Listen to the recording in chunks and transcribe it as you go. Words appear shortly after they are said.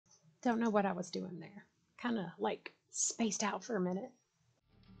Don't know what I was doing there. Kind of like spaced out for a minute.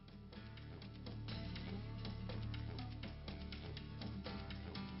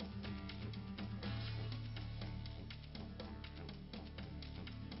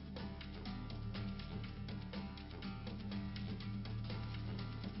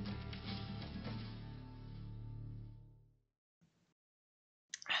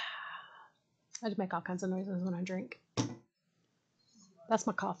 I just make all kinds of noises when I drink. That's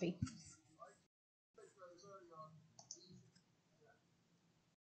my coffee.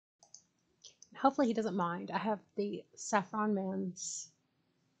 Hopefully he doesn't mind. I have the Saffron Man's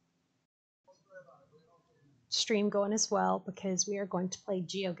stream going as well because we are going to play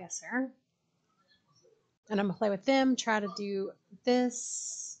GeoGuessr. And I'm going to play with them, try to do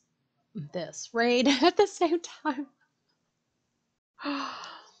this raid at the same time.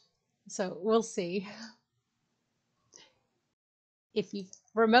 So we'll see. If you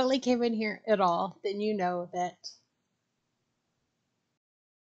remotely came in here at all, then you know that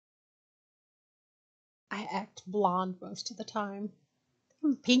I act blonde most of the time.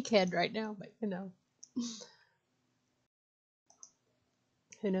 I'm pink head right now, but you know.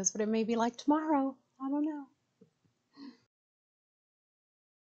 Who knows what it may be like tomorrow? I don't know.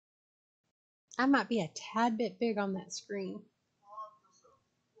 I might be a tad bit big on that screen.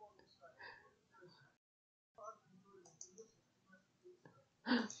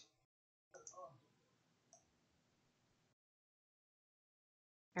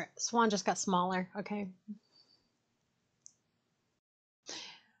 All right, Swan just got smaller. Okay.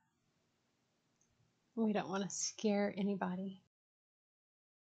 We don't want to scare anybody.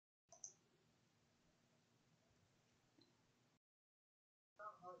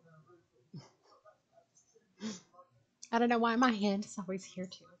 I don't know why my hand is always here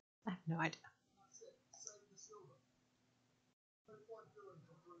too. I have no idea.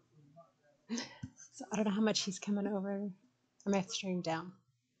 So I don't know how much he's coming over. I may have to stream down.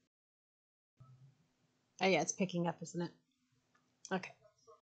 Oh yeah, it's picking up, isn't it? Okay.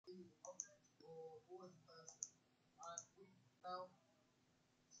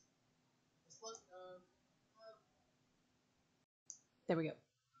 There we go.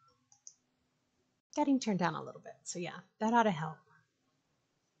 Got him turned down a little bit. So yeah, that ought to help.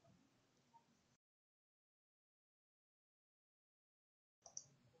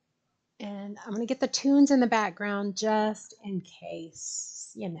 And I'm going to get the tunes in the background just in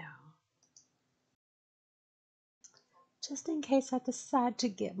case, you know. Just in case I decide to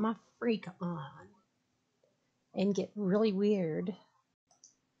get my freak on and get really weird.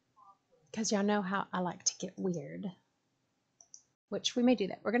 Because y'all know how I like to get weird. Which we may do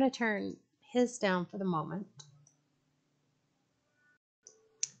that. We're going to turn his down for the moment.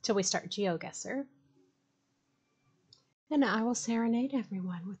 Till we start GeoGuessr. And I will serenade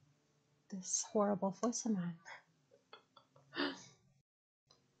everyone with this horrible voice of mine.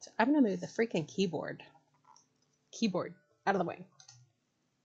 So I'm going to move the freaking keyboard out of the way.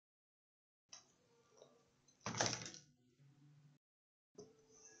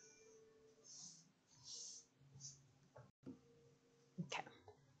 Okay.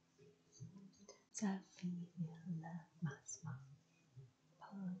 I feel like my small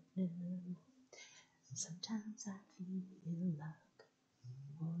partner. Sometimes I feel like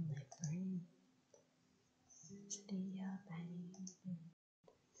only friend. City of angels,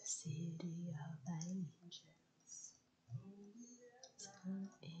 the city of angels.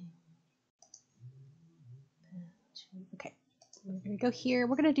 Okay, we're gonna go here.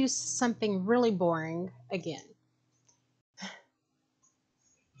 We're gonna do something really boring again.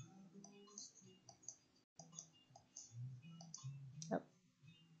 Oh.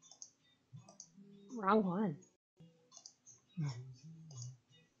 Wrong one.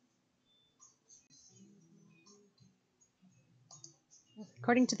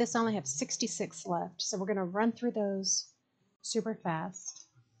 According to this, I only have 66 left, so we're going to run through those super fast,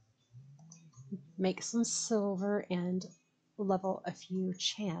 make some silver, and level a few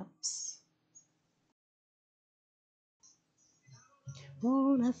champs.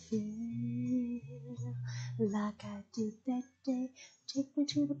 Wanna feel like I did that day, take me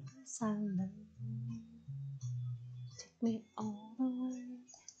to the place I love, take me all the way,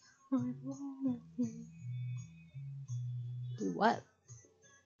 I wanna feel. Do what?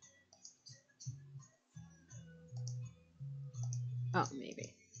 Oh,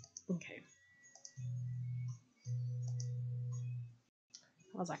 maybe. Okay.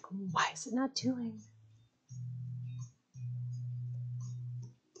 I was like, why is it not doing?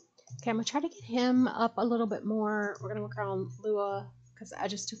 Okay, I'm going to try to get him up a little bit more. We're going to work on Lua, because I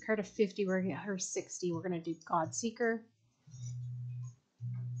just took her to 50. We're going to get her 60. We're going to do God Seeker.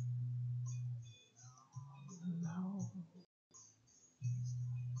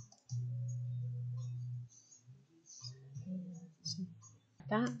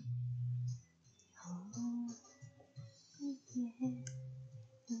 that.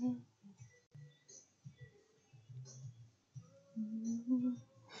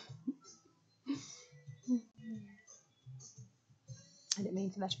 I didn't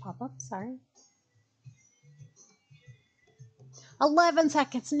mean for that to pop up. Sorry. 11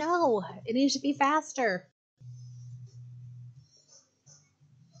 seconds. No, it needs to be faster.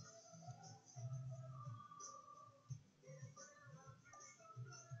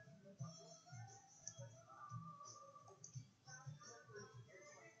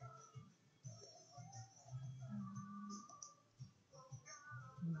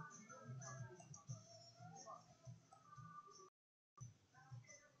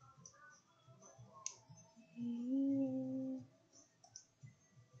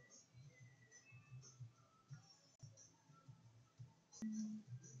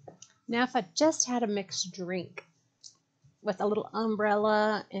 Now, if I just had a mixed drink with a little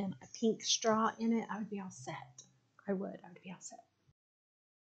umbrella and a pink straw in it, I would be all set. I would be all set.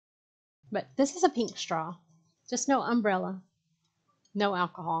 But this is a pink straw, just no umbrella, no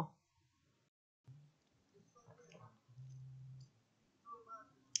alcohol.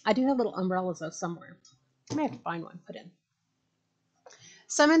 I do have little umbrellas though somewhere. I may have to find one, put in.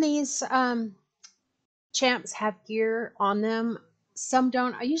 Some of these champs have gear on them. Some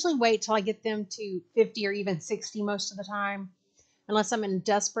don't. I usually wait till I get them to 50 or even 60 most of the time, unless I'm in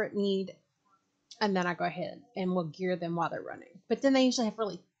desperate need, and then I go ahead and will gear them while they're running. But then they usually have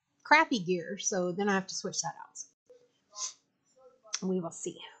really crappy gear, so then I have to switch that out. We will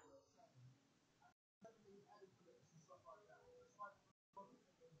see.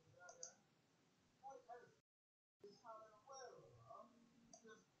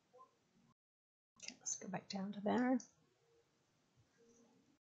 Okay, let's go back down to there.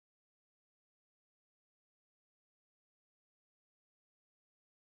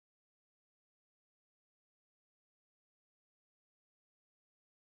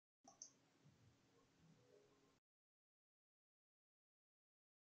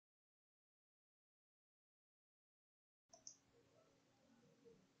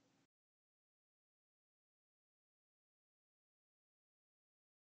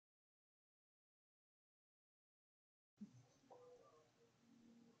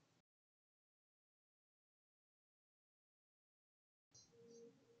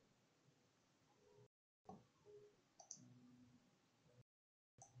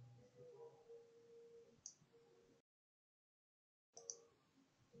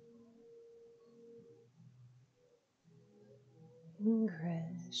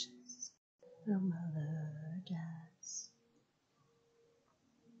 Gracious, oh mother dies.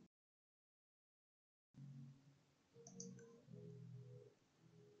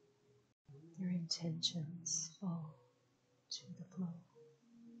 Your intentions fall to the floor.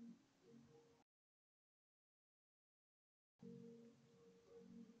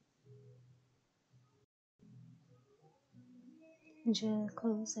 Jill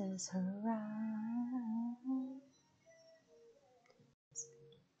closes her eyes.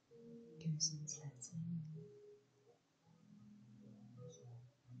 Goes and sets in.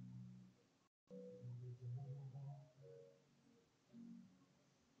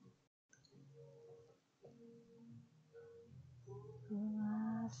 Oh,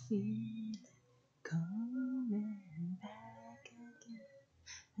 I feel it coming back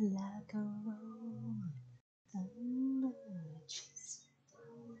again, like a rolling thunder. She's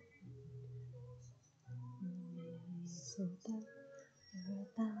so dark,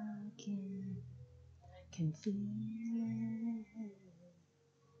 I can feel it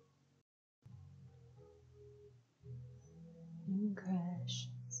in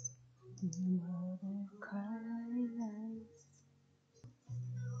crashes, mother cries.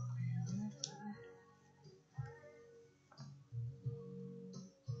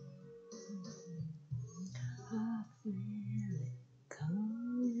 I feel it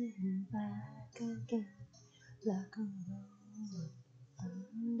coming back again, like a rolling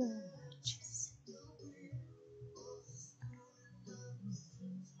thunder. Just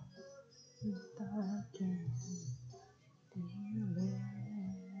I can feel it.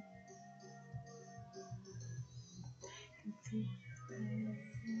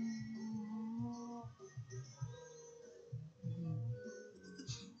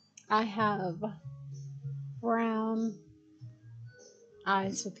 I have brown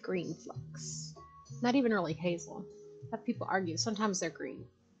eyes with green flecks. Not even really hazel. Have people argue. Sometimes they're green.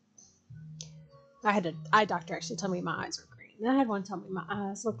 I had an eye doctor actually tell me my eyes were green. And I had one tell me my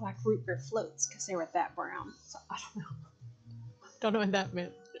eyes looked like root beer floats because they were that brown. So I don't know. Don't know what that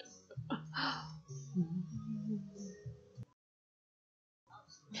meant.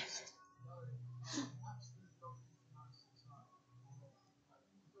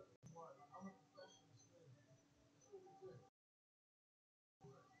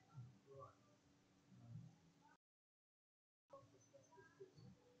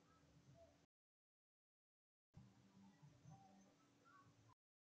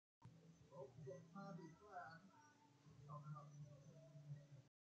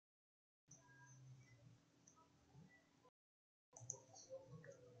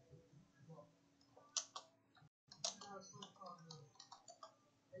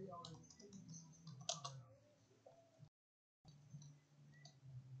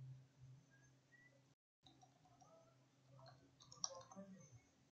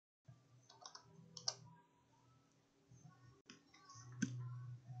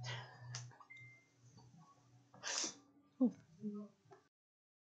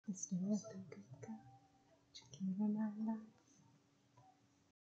 Instead of the good God, you gave me my life.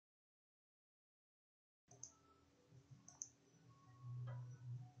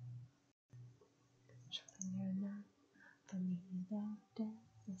 You're not for me that day.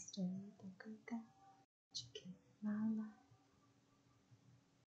 Instead of the good God, you gave me my life.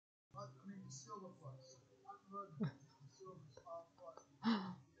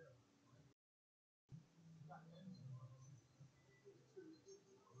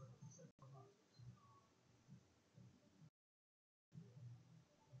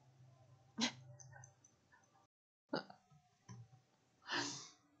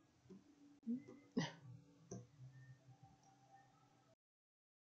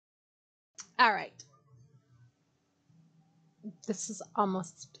 All right. This is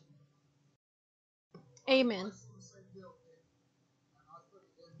almost. Amen.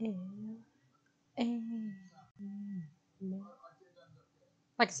 Amen.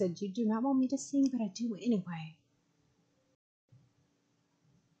 Like I said, you do not want me to sing, but I do anyway.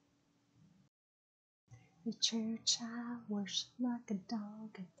 The church I worship like a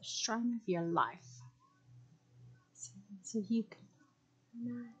dog at the shrine of your life. So you can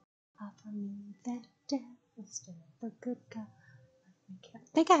not offer me that death instead of the good God. I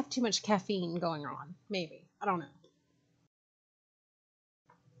think I have too much caffeine going on. Maybe. I don't know.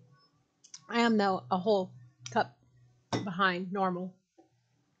 I am, though, a whole cup behind normal.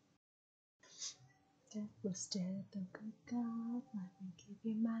 Death instead of the good God. Let me give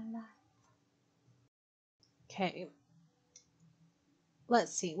you my life. Okay.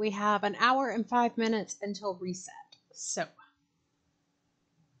 Let's see. We have an hour and 5 minutes until reset. So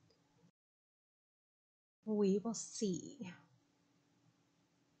we will see.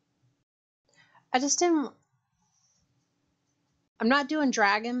 I just didn't. I'm not doing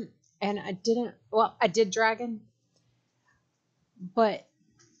dragon, and I didn't. Well, I did dragon, but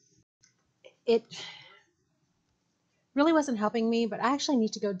it really wasn't helping me. But I actually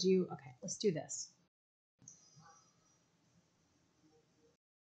need to go do. Okay, let's do this.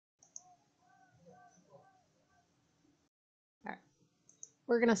 All right,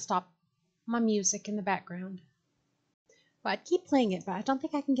 we're gonna stop my music in the background. Well, I'd keep playing it, but I don't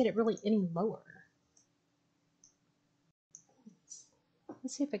think I can get it really any lower.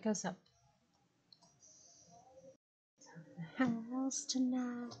 Let's see if it goes up. House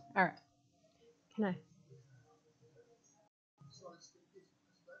tonight. All right, can I?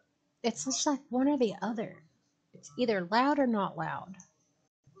 It's just like one or the other. It's either loud or not loud.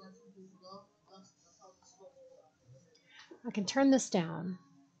 I can turn this down.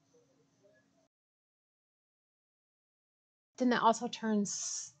 Then that also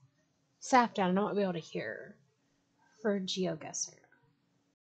turns Saf down, and I won't be able to hear for GeoGuessr.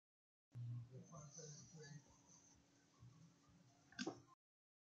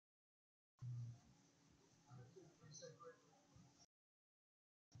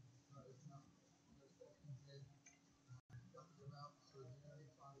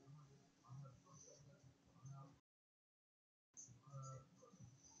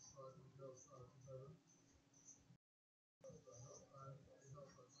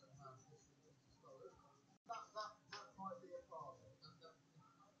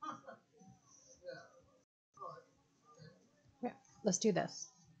 Yeah, let's do this.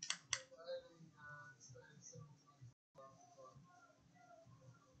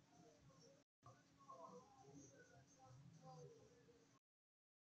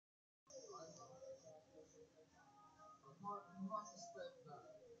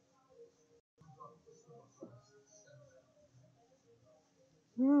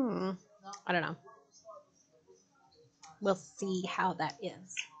 I don't know. We'll see how that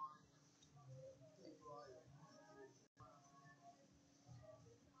is.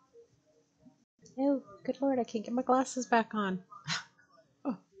 Oh, good lord, I can't get my glasses back on.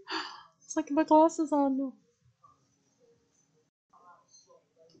 Oh, it's like my glasses on.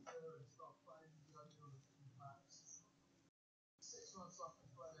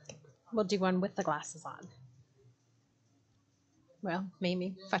 We'll do one with the glasses on. Well,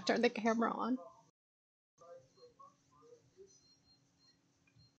 maybe if I turn the camera on.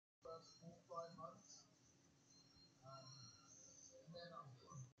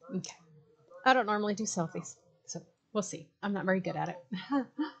 Okay. I don't normally do selfies, so we'll see. I'm not very good at it.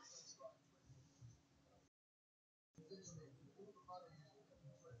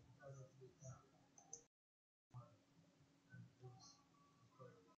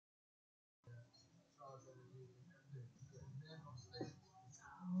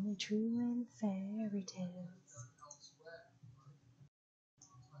 Only true in fairy tales.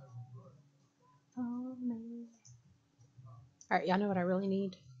 Oh, me. All right, y'all know what I really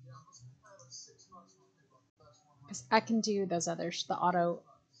need? 'Cause I can do those others, the auto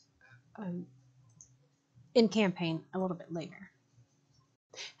um, in campaign a little bit later.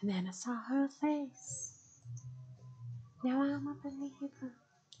 And then I saw her face. Now I'm a believer.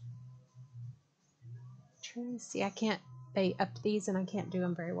 True. See, I can't. They upped these, and I can't do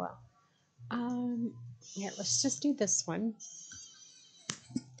them very well. Here, let's just do this one.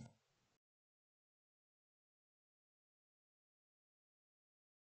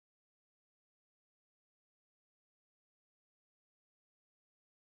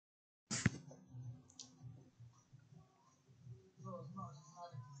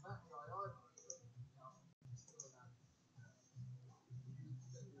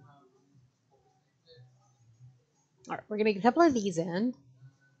 All right, we're gonna get a couple of these in,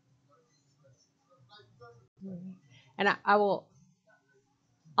 and I will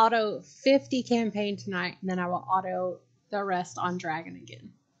auto 50 campaign tonight, and then I will auto the rest on Dragon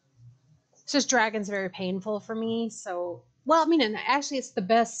again. It's just Dragon's very painful for me. So, well, I mean, and actually, it's the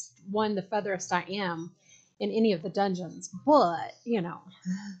best one, the furthest I am in any of the dungeons. But you know,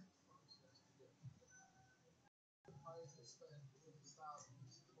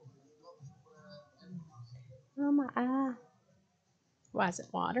 oh my eye, why is it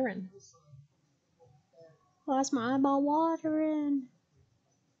watering? Why is my eyeball watering?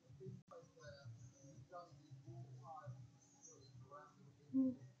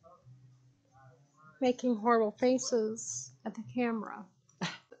 Making horrible faces at the camera.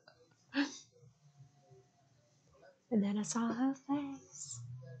 And then I saw her face.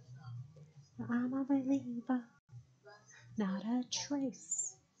 I'm a believer, not a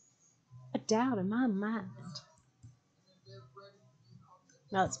trace, a doubt in my mind.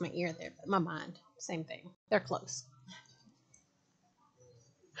 No, it's my ear there, but my mind, same thing. They're close.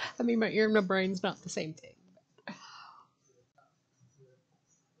 I mean, my ear and my brain's not the same thing.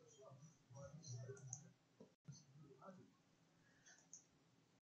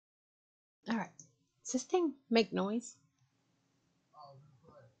 All right. Does this thing make noise?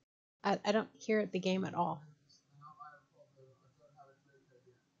 I don't hear the game at all.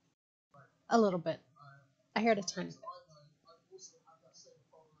 A little bit. I hear it a tiny bit.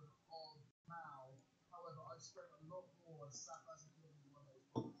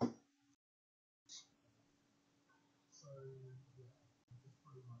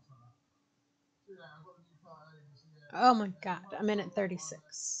 Oh my god, I'm in at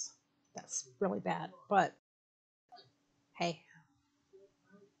 36. That's really bad, but hey.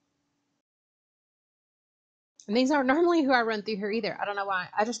 And these aren't normally who I run through here either. I don't know why.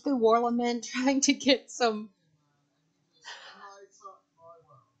 I just threw War Lament trying to get some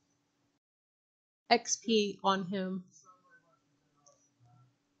XP on him.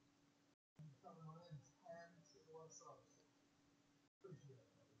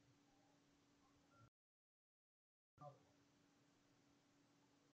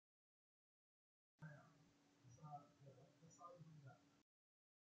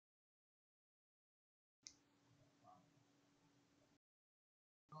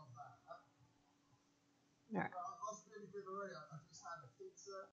 All right.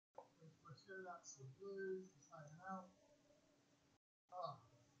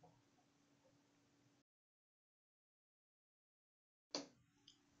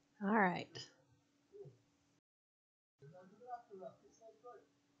 All right.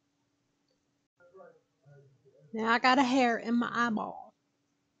 Now I got a hair in my eyeball.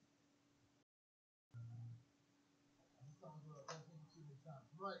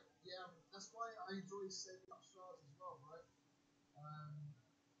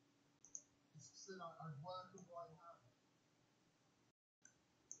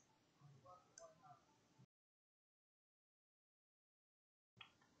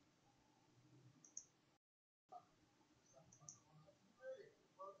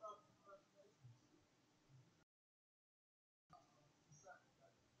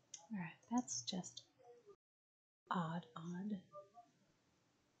 All right. That's just odd.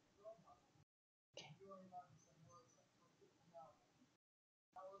 Okay.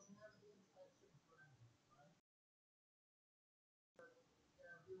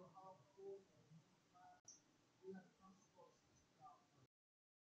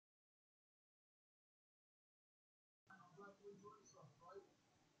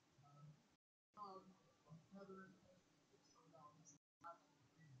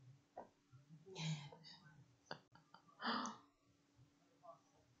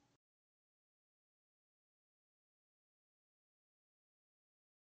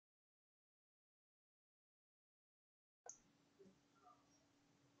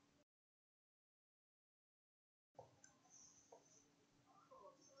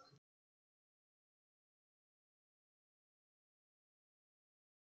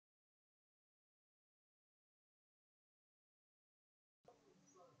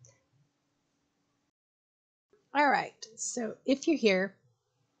 All right. So if you're here,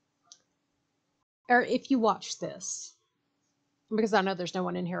 or if you watch this, because I know there's no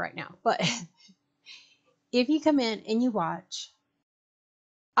one in here right now, but if you come in and you watch,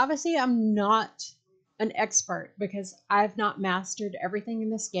 obviously I'm not an expert because I've not mastered everything in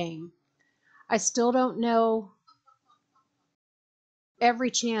this game. I still don't know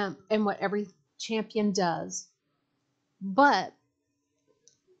every champ and what every champion does. But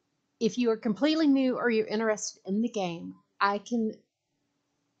if you are completely new or you're interested in the game, I can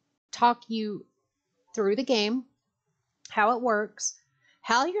talk you through the game, how it works,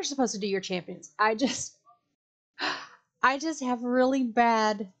 how you're supposed to do your champions. I just have really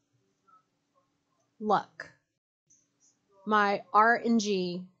bad luck. My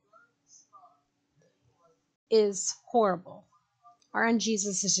RNG is horrible. RNG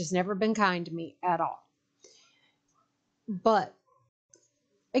has just never been kind to me at all. But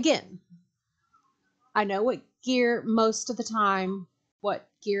again, I know what gear most of the time, what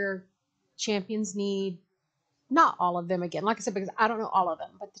gear champions need. Not all of them, again, like I said, because I don't know all of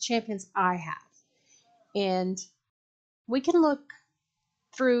them, but the champions I have. And we can look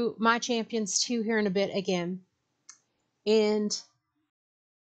through my champions too here in a bit again. And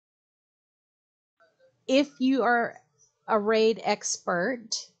if you are a raid expert,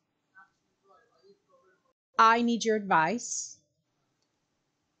 I need your advice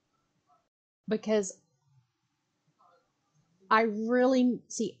because I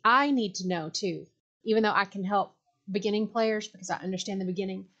need to know too, even though I can help beginning players because I understand the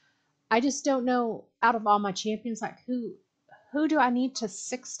beginning. I just don't know out of all my champions, like who do I need to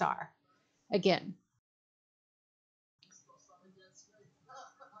 6-star again?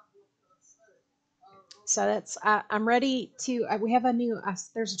 So I'm ready to, we have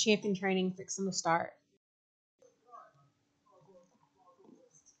there's a champion training fixing to start.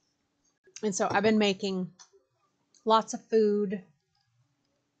 And so I've been making lots of food.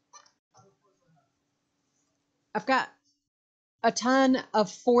 I've got a ton of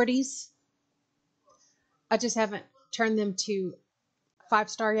 40s. I just haven't turned them to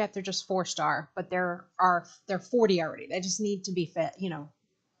 5-star yet. They're just 4-star, but they're 40 already. They just need to be fed,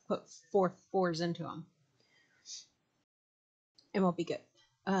 put 4s into them, and we'll be good.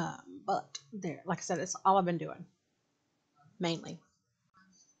 But there, like I said, it's all I've been doing mainly.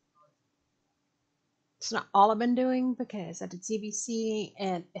 It's not all I've been doing because I did CBC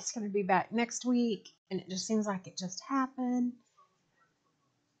and it's going to be back next week, and it just seems like it just happened.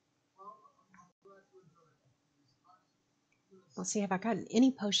 Let's see if I got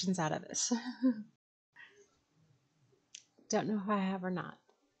any potions out of this. Don't know if I have or not.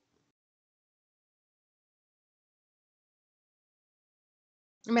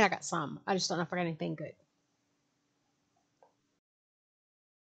 I mean, I got some. I just don't know if I got anything good.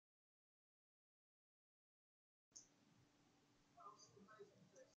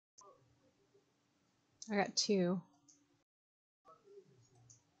 I got 2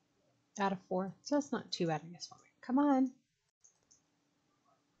 out of 4. So that's not too bad, I guess, for me. Come on.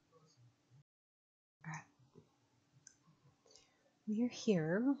 All right. We're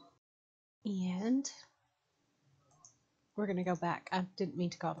here. And we're going to go back. I didn't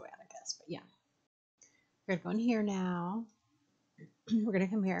mean to go all the way out, I guess. But yeah. We're going to go in here now. We're going to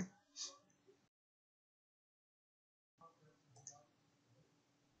come here.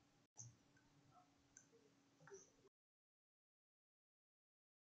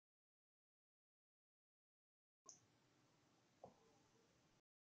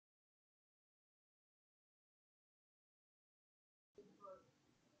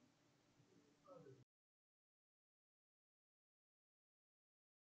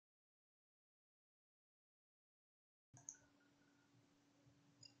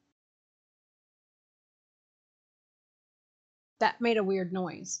 That made a weird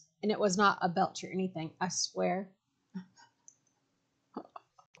noise. And it was not a belch or anything. I swear.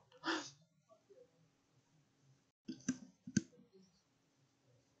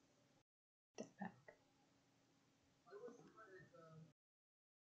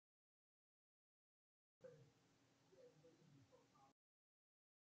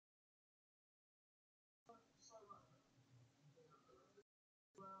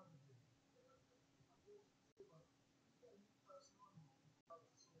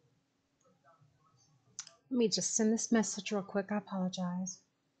 Let me just send this message real quick. I apologize.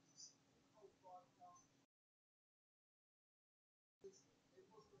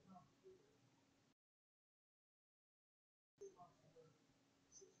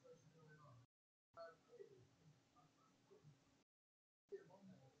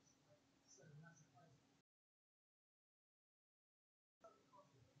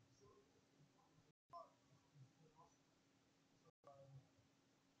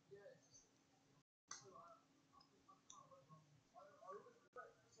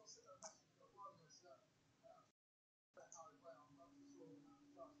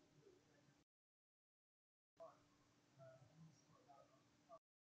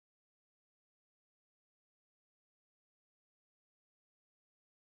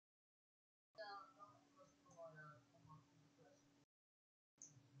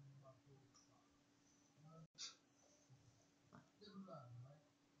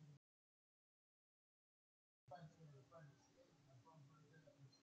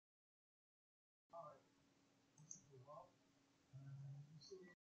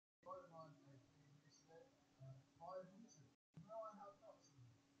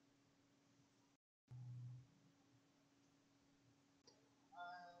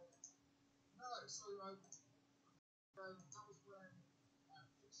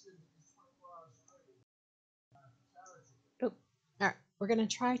 Oh, all right. We're gonna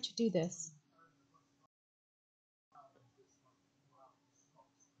try to do this.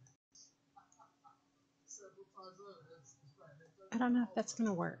 I don't know if that's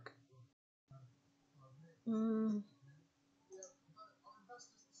gonna work. Mm.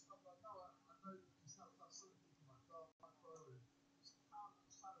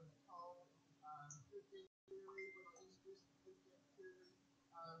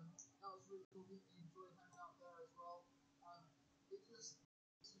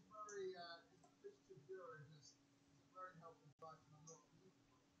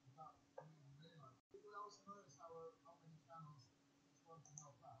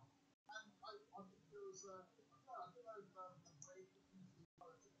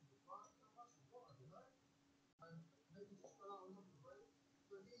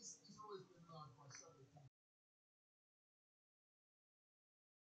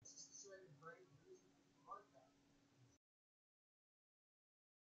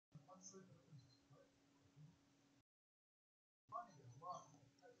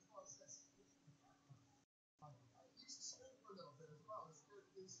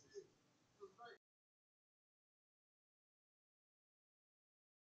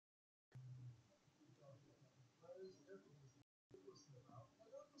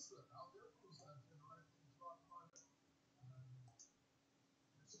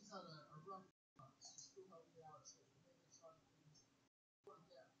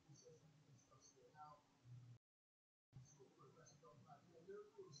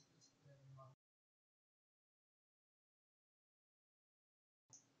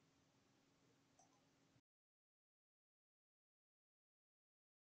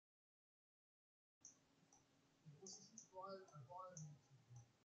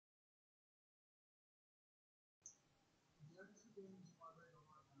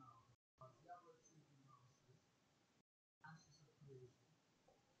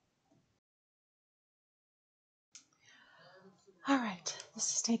 All right,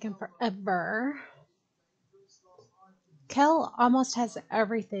 this is taking forever. Kel almost has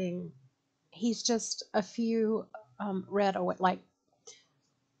everything. He's just a few red away, like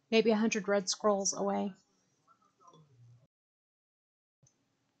maybe 100 red scrolls away.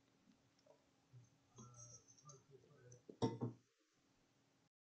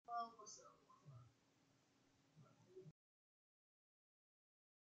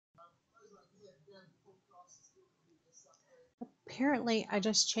 Apparently, I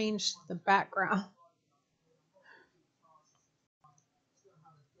just changed the background.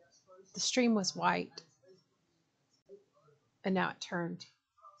 The stream was white, and now it turned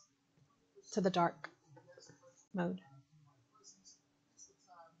to the dark mode.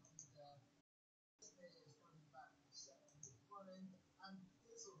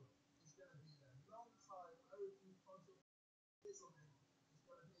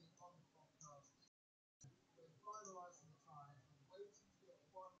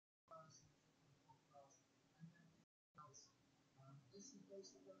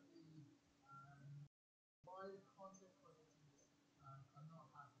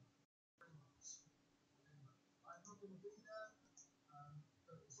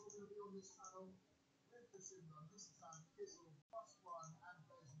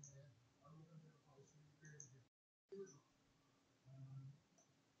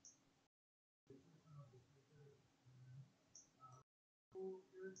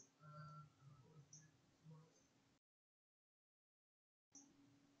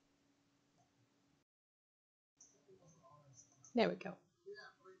 There we go.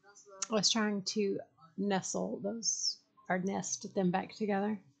 I was trying to nestle those, or nest them back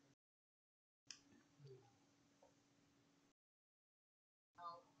together.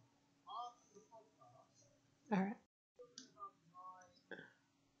 All right.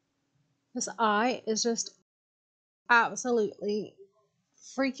 This eye is just absolutely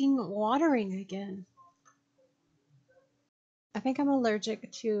freaking watering again. I think I'm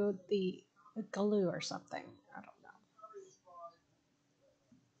allergic to the glue or something. I don't know.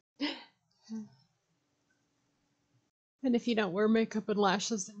 And if you don't wear makeup and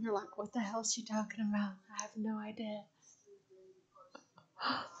lashes, then you're like, what the hell is she talking about? I have no idea.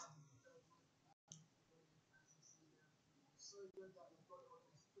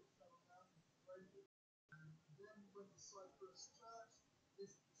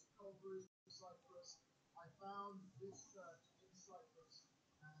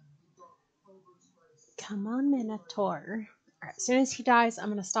 Come on, Minotaur. All right, as soon as he dies, I'm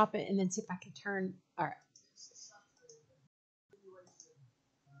going to stop it and then see if I can turn. All right.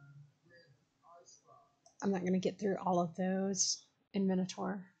 I'm not going to get through all of those in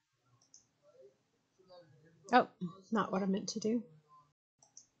Minotaur. Oh, not what I meant to do.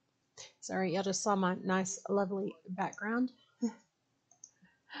 Sorry, y'all just saw my nice, lovely background.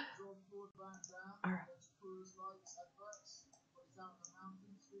 All right.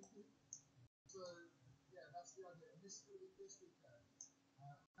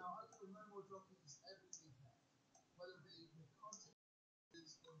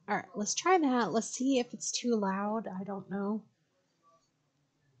 All right, let's try that. Let's see if it's too loud. I don't know.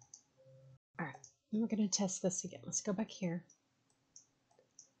 All right, I'm going to test this again. Let's go back here.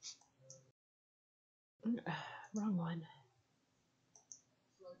 Wrong one.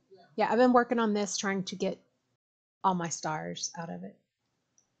 Yeah, I've been working on this, trying to get all my stars out of it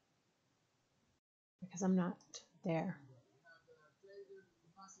because I'm not there.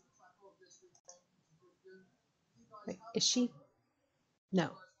 Wait, is she?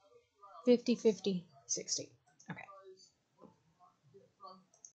 No. 50, 50, 60. Okay.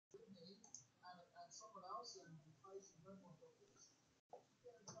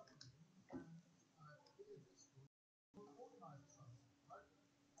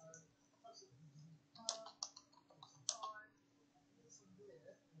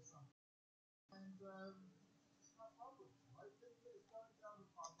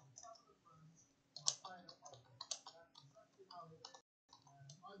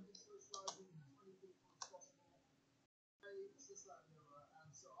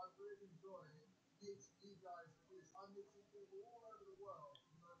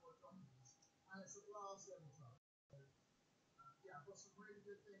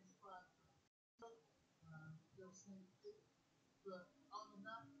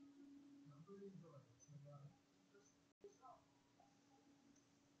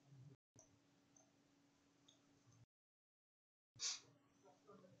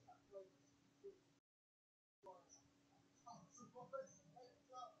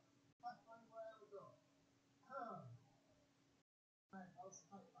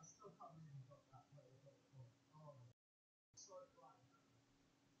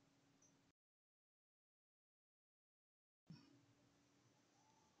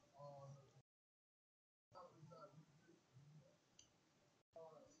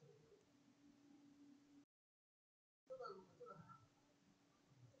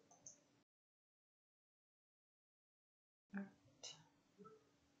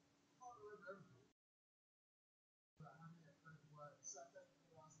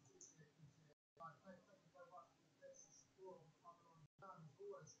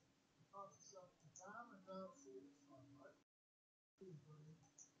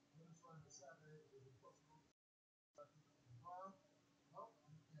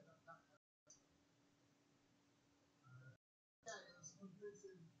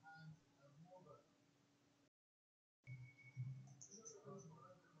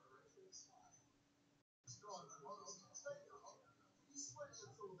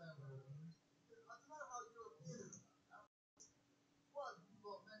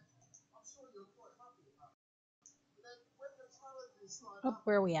 Oh,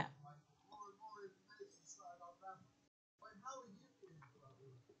 where are we at?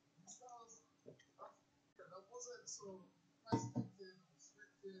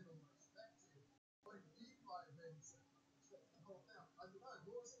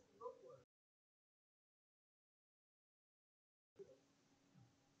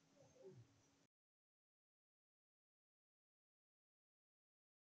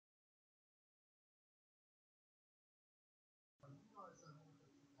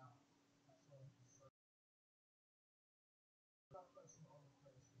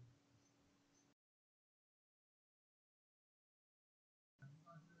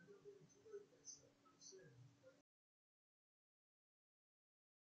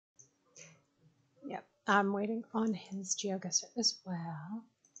 Yep, I'm waiting on his GeoGuessr as well.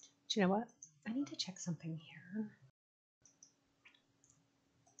 Do you know what? I need to check something here.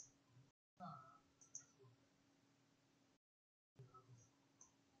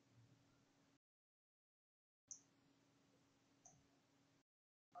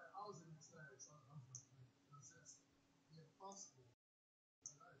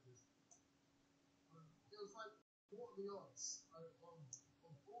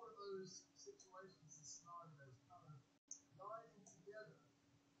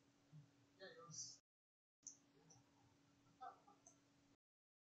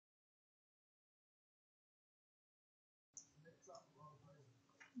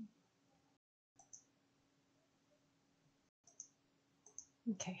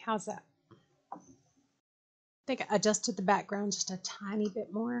 Okay, how's that? I think I adjusted the background just a tiny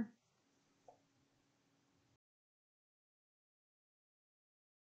bit more.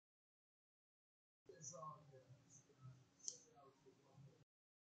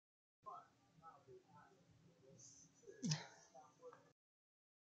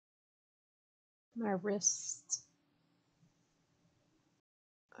 My wrists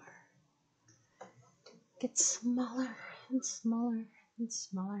get smaller and smaller and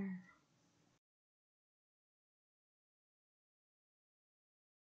smaller.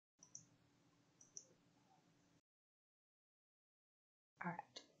 All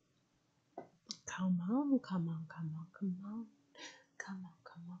right. Come on, come on, come on, come on. Come on,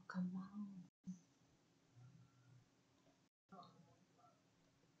 come on, come on.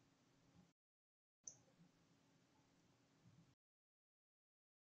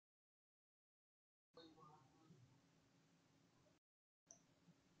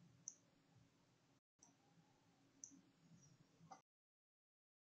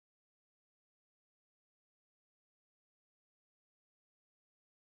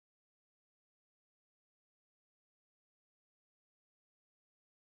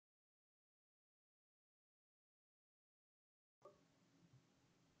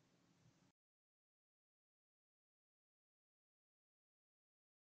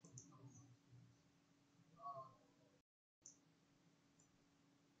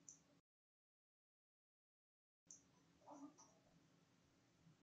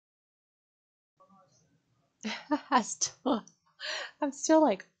 I'm still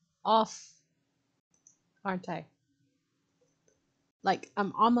like off, aren't I? Like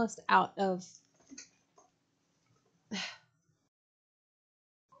I'm almost out of.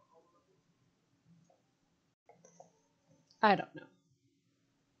 I don't know.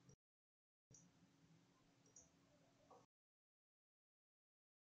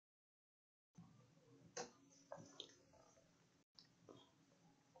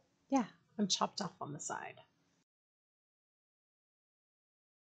 Yeah, I'm chopped off on the side.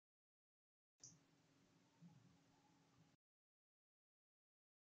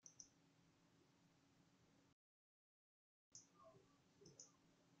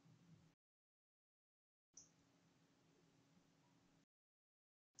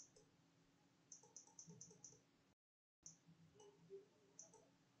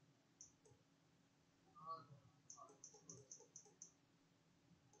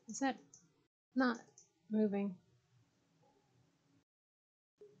 Is that not moving?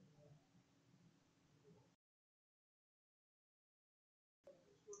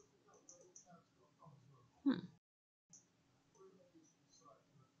 Hmm.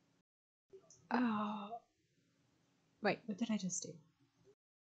 Oh, wait, what did I just do?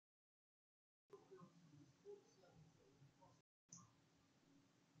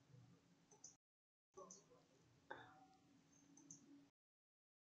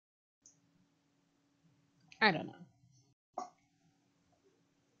 I don't know.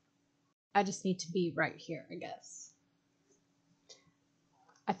 I just need to be right here, I guess.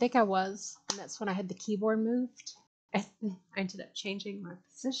 I think I was, and that's when I had the keyboard moved. I ended up changing my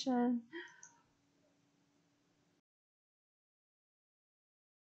position.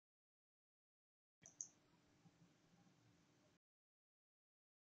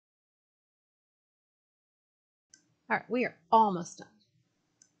 All right, we are almost done.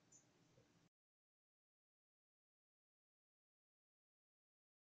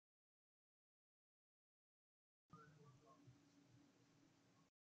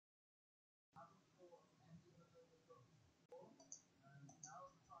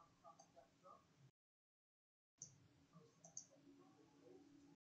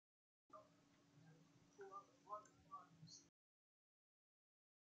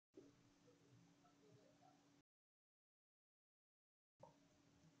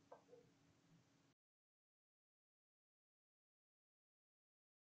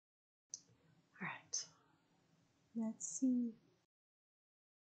 All right, let's see.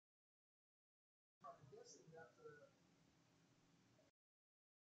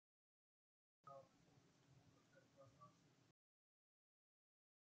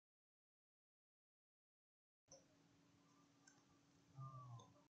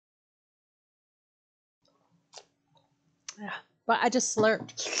 Yeah, but I just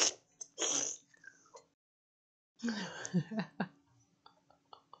slurped.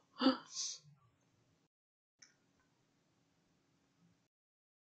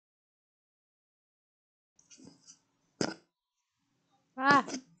 Ah,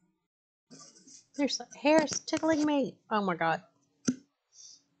 there's hairs tickling me. Oh my god.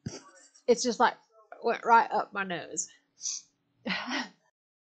 It's just like went right up my nose.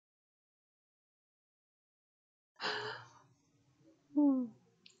 Hmm.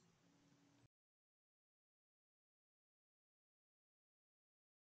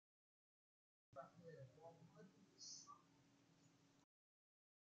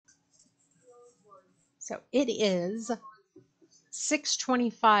 So it is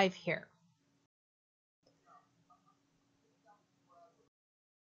 6:25 here.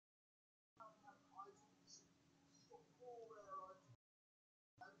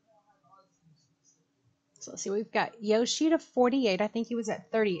 So let's see, we've got Yoshi to 48. I think he was at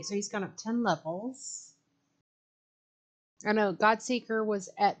 38, so he's gone up 10 levels. I know Godseeker was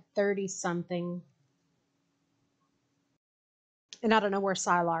at 30 something. And I don't know where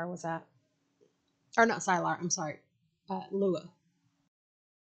Sylar was at. Or not Sylar, I'm sorry. Lua.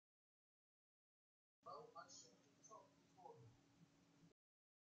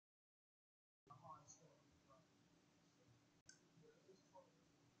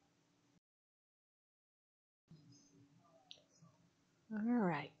 All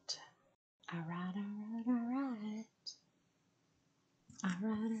right. All right, all right, all right. All right,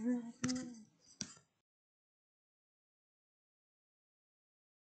 all right, all right.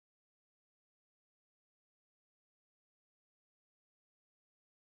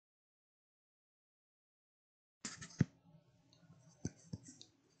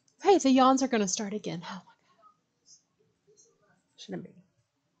 Hey, the yawns are going to start again. Oh my God. Shouldn't be.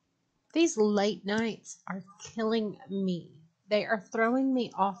 These late nights are killing me. They are throwing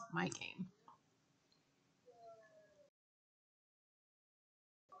me off my game.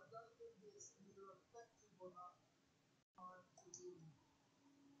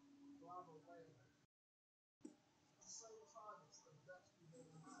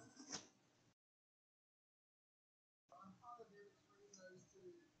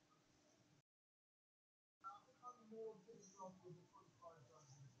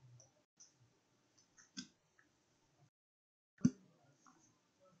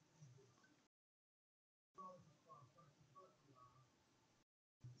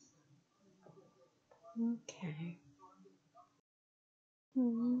 Okay.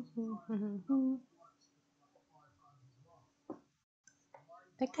 I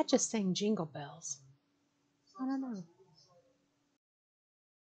think I just sang Jingle Bells. I don't know.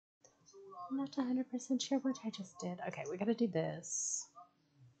 I'm not 100% sure what I just did. Okay, we got to do this.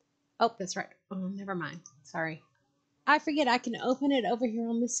 Oh, that's right. Oh, never mind. Sorry. I forget I can open it over here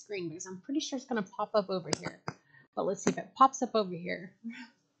on this screen because I'm pretty sure it's going to pop up over here. But let's see if it pops up over here.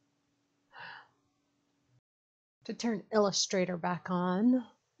 To turn Illustrator back on.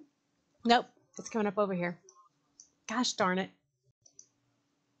 Nope, it's coming up over here. Gosh darn it.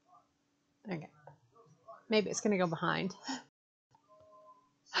 Okay. Maybe it's going to go behind.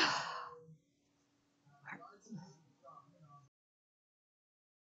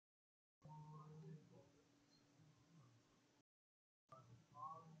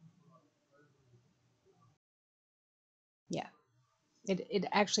 Yeah. It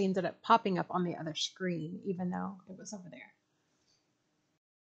actually ended up popping up on the other screen, even though it was over there.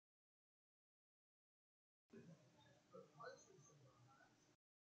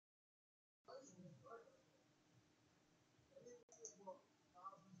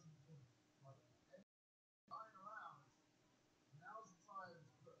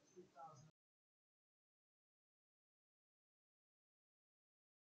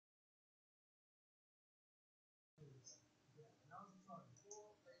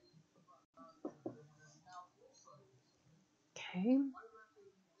 Okay.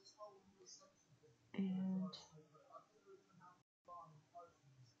 And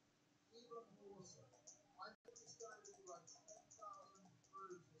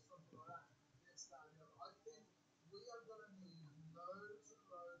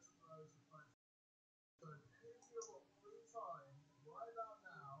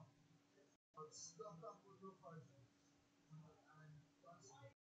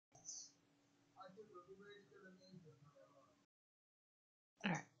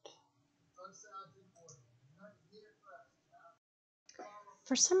all right.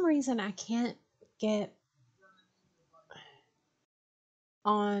 For some reason, I can't get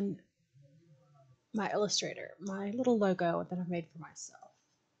on my Illustrator, my little logo that I've made for myself.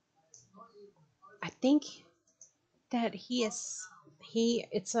 I think that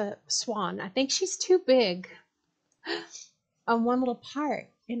it's a swan. I think she's too big on one little part,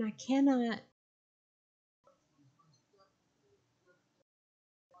 and I cannot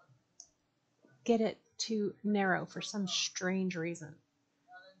get it too narrow for some strange reason.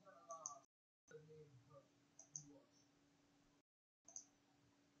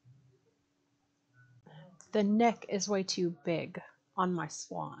 The neck is way too big on my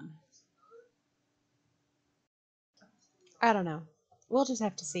swan. I don't know. We'll just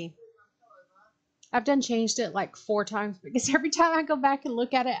have to see. I've done changed it like 4 times because every time I go back and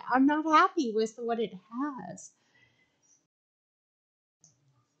look at it, I'm not happy with what it has.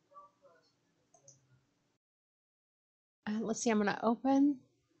 Let's see, I'm going to open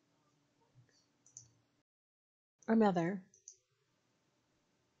another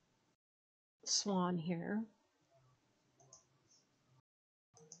swan here.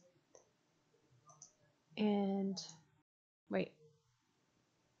 And wait,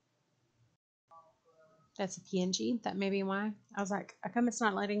 that's a PNG. That may be why. I was like, how come it's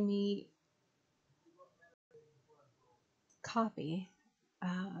not letting me copy?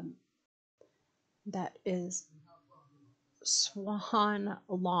 That is swan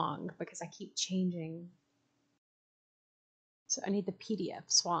long because I keep changing. So I need the PDF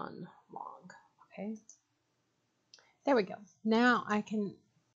swan long. Okay. There we go. Now I can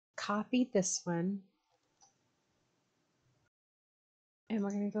copy this one. And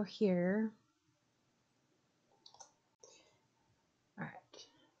we're going to go here. All right.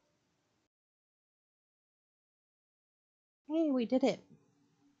 Hey, we did it.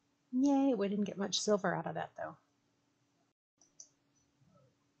 Yay, we didn't get much silver out of that though.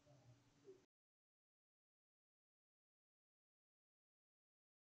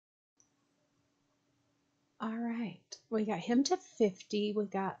 All right, we got him to 50. We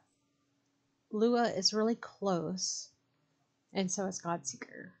got Lua is really close, and so is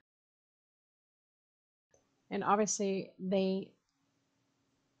Godseeker. And obviously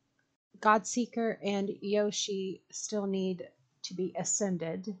Godseeker and Yoshi still need to be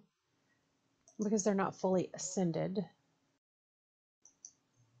ascended because they're not fully ascended.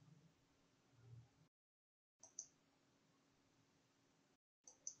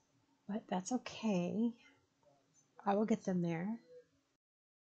 But that's okay. I will get them there.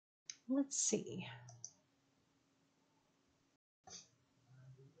 Let's see.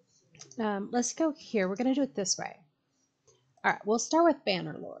 Let's go here. We're going to do it this way. All right, we'll start with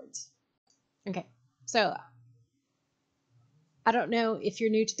Banner Lords. Okay, so I don't know if you're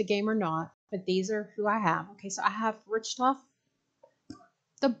new to the game or not, but these are who I have. Okay, so I have Richtoff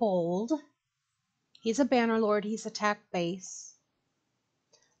the Bold. He's a Banner Lord. He's attack base.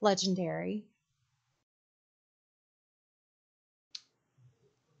 Legendary.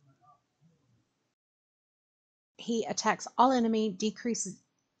 He attacks all enemy, decreases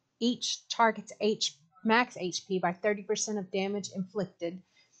each target's max HP by 30% of damage inflicted.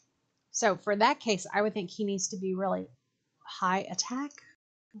 So for that case, I would think he needs to be really high attack.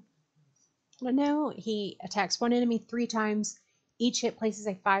 But no, he attacks one enemy 3 times. Each hit places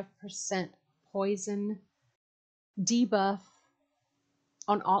a 5% poison debuff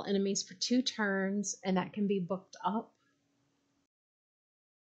on all enemies for 2 turns, and that can be booked up.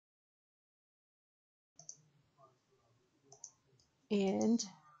 And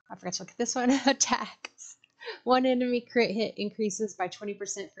I forgot to look at this one. Attacks. One enemy crit hit increases by 20%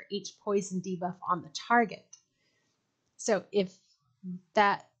 for each poison debuff on the target. So if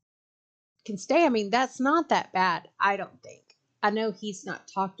that can stay, I mean, that's not that bad, I don't think. I know he's not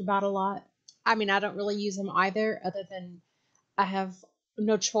talked about a lot. I mean, I don't really use him either, other than I have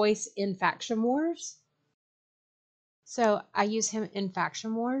no choice in Faction Wars. So I use him in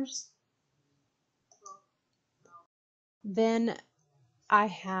Faction Wars. Then I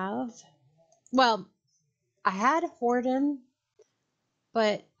have, well, I had Horden,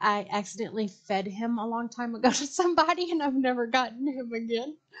 but I accidentally fed him a long time ago to somebody, and I've never gotten him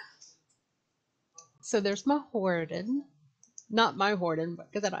again. So there's my Horden. Not my Horden,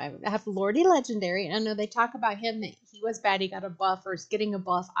 because I don't have it. I have Lordy Legendary, and I know they talk about him that he was bad, he got a buff, or is getting a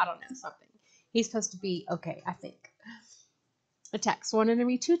buff. I don't know, something. He's supposed to be okay, I think. Attacks one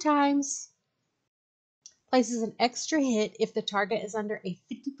enemy 2 times. Places an extra hit if the target is under a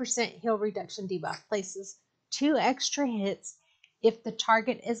 50% heal reduction debuff. Places 2 extra hits if the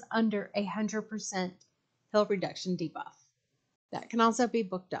target is under a 100% heal reduction debuff. That can also be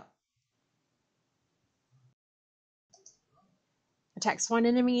booked up. Attacks one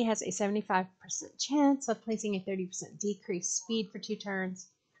enemy, has a 75% chance of placing a 30% decreased speed for 2 turns.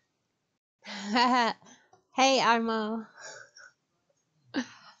 Hey,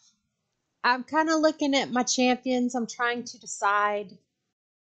 I'm kind of looking at my champions. I'm trying to decide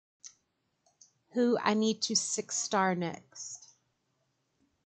who I need to 6-star next.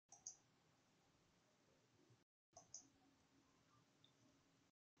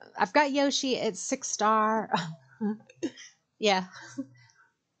 I've got Yoshi at 6-star. Yeah.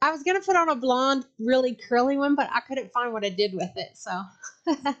 I was going to put on a blonde, really curly one, but I couldn't find what I did with it, so.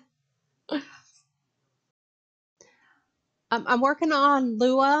 I'm working on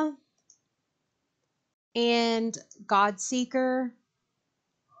Lua and Godseeker.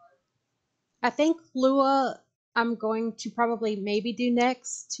 I think Lua I'm going to probably maybe do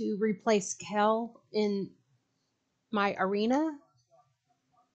next to replace Kel in my arena.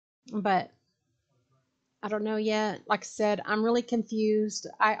 But I don't know yet. Like I said, I'm really confused.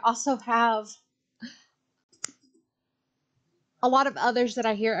 I also have a lot of others that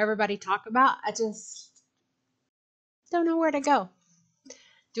I hear everybody talk about. I just don't know where to go.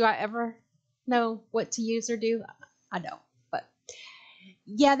 Do I ever know what to use or do? I don't. But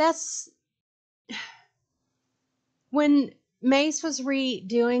yeah, that's when Mace was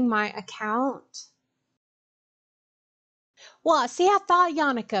redoing my account. Well, see, I thought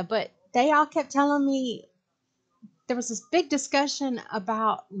Yannicka, but they all kept telling me there was this big discussion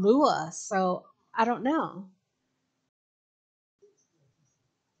about Lua, so I don't know.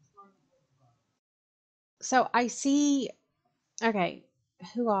 So I see, okay,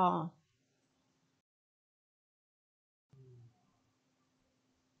 who all?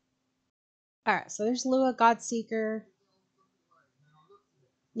 All right, so there's Lua, Godseeker.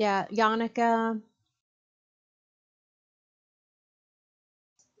 Yeah, Yannicka.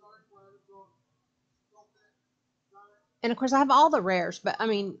 And of course, I have all the rares, but I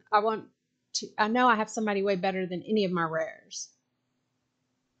mean, I know I have somebody way better than any of my rares.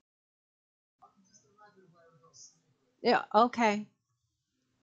 Yeah, okay.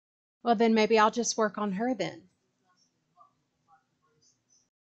 Well, then maybe I'll just work on her then.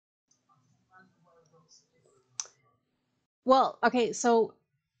 Well, okay, so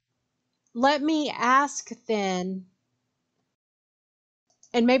let me ask then,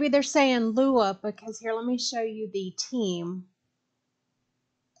 and maybe they're saying Lua because here, let me show you the team.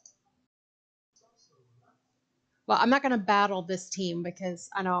 Well, I'm not going to battle this team because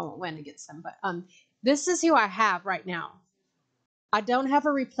I know I won't win against them, but this is who I have right now. I don't have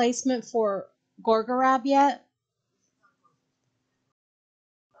a replacement for Gorgorab yet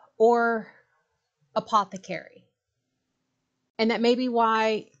or Apothecary. And that may be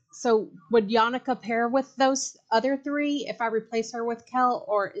why. So would Yannicka pair with those other three if I replace her with Kel,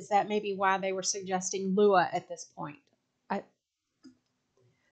 or is that maybe why they were suggesting Lua at this point? I,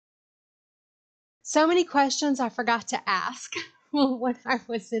 so many questions I forgot to ask when I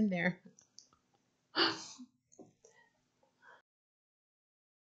was in there.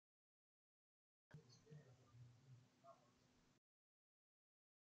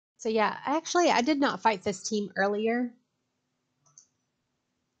 So yeah, actually I did not fight this team earlier.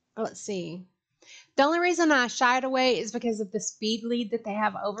 Let's see. The only reason I shied away is because of the speed lead that they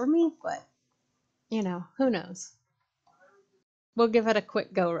have over me, but you know, who knows? We'll give it a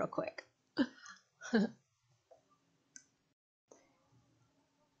quick go real quick.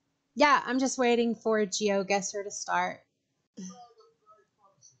 Yeah, I'm just waiting for a GeoGuessr to start.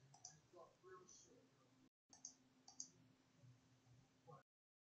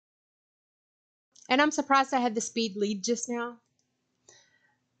 And I'm surprised I had the speed lead just now.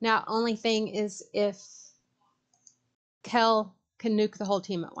 Now, only thing is if Kel can nuke the whole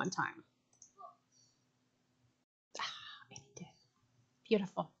team at one time. Ah, and he did.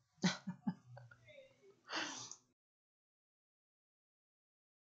 Beautiful.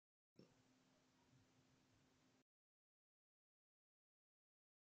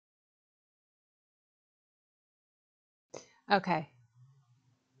 Okay.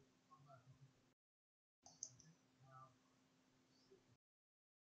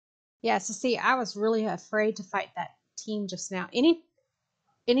 Yeah, so see, I was really afraid to fight that team just now.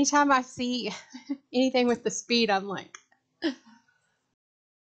 Anytime I see anything with the speed, I'm like,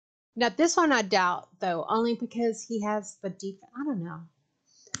 now this one I doubt though, only because he has the defense. I don't know.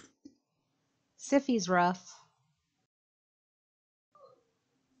 Siffy's rough.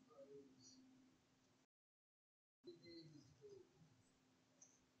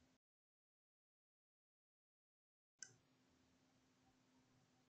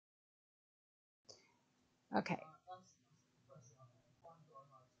 Okay.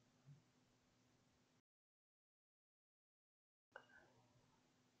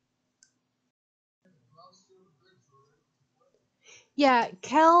 Yeah,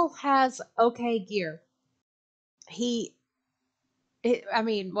 Kel has okay gear. He, I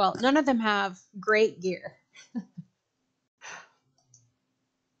mean, well, none of them have great gear.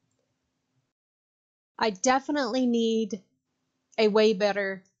 I definitely need a way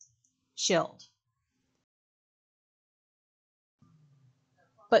better shield.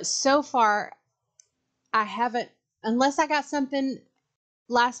 But so far, I haven't, unless I got something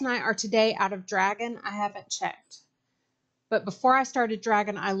last night or today out of Dragon, I haven't checked. But before I started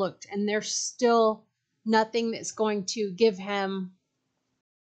Dragon, I looked, and there's still nothing that's going to give him.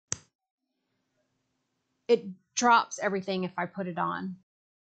 It drops everything if I put it on.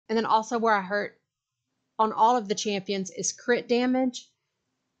 And then also where I hurt on all of the champions is crit damage.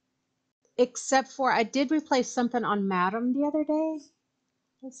 Except for I did replace something on Madam the other day.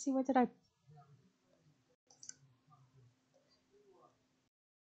 Let's see, what did I?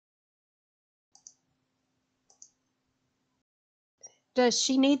 Does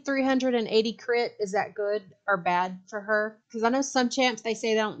she need 380 crit? Is that good or bad for her? Because I know some champs, they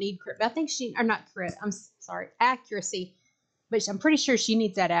say they don't need crit. But I think she, or not crit, I'm sorry, accuracy. But I'm pretty sure she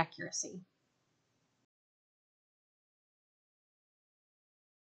needs that accuracy.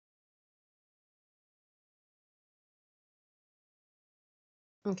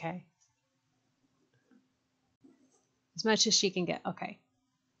 Okay. As much as she can get. Okay.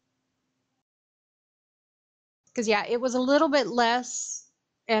 Because, yeah, it was a little bit less.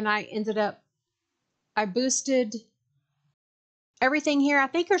 And I boosted everything here. I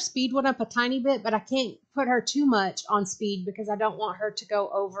think her speed went up a tiny bit, but I can't put her too much on speed because I don't want her to go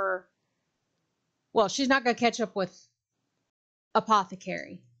over. Well, she's not going to catch up with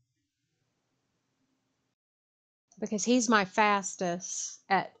Apothecary because he's my fastest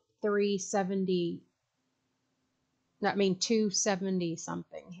at 370. I mean, 270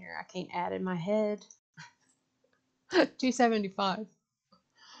 something here. I can't add in my head. 275.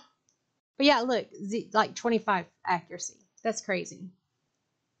 But yeah, look, like 25 accuracy. That's crazy.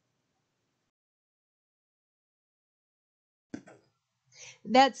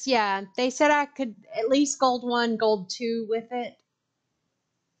 That's, yeah, they said I could at least gold 1, gold 2 with it.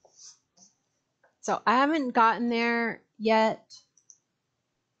 So I haven't gotten there yet.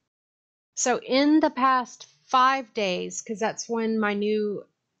 So in the past 5 days, because that's when my new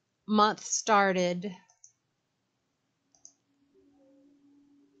month started.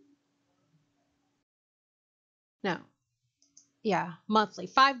 No, yeah, monthly.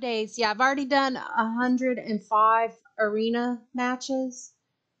 5 days. Yeah, I've already done 105 arena matches.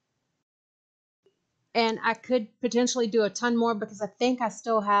 And I could potentially do a ton more because I think I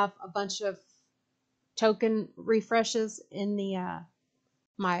still have a bunch of token refreshes in the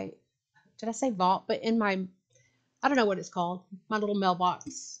my, did I say vault? But in my, I don't know what it's called, my little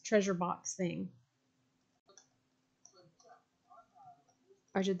mailbox, treasure box thing.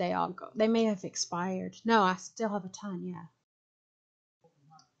 Or did they all go? They may have expired. No, I still have a ton, yeah.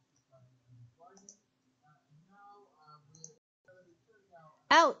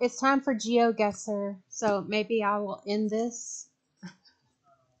 Oh, it's time for GeoGuessr. So maybe I will end this.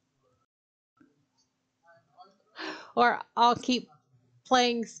 Or I'll keep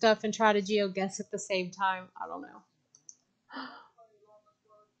playing stuff and try to GeoGuess at the same time. I don't know.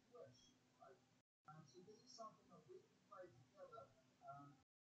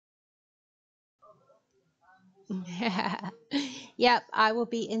 Yep, I will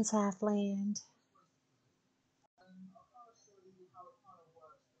be in Southland.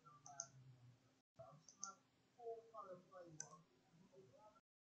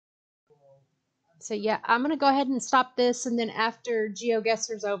 So yeah, I'm gonna go ahead and stop this, and then after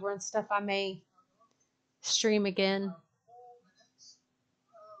GeoGuessr's over and stuff, I may stream again.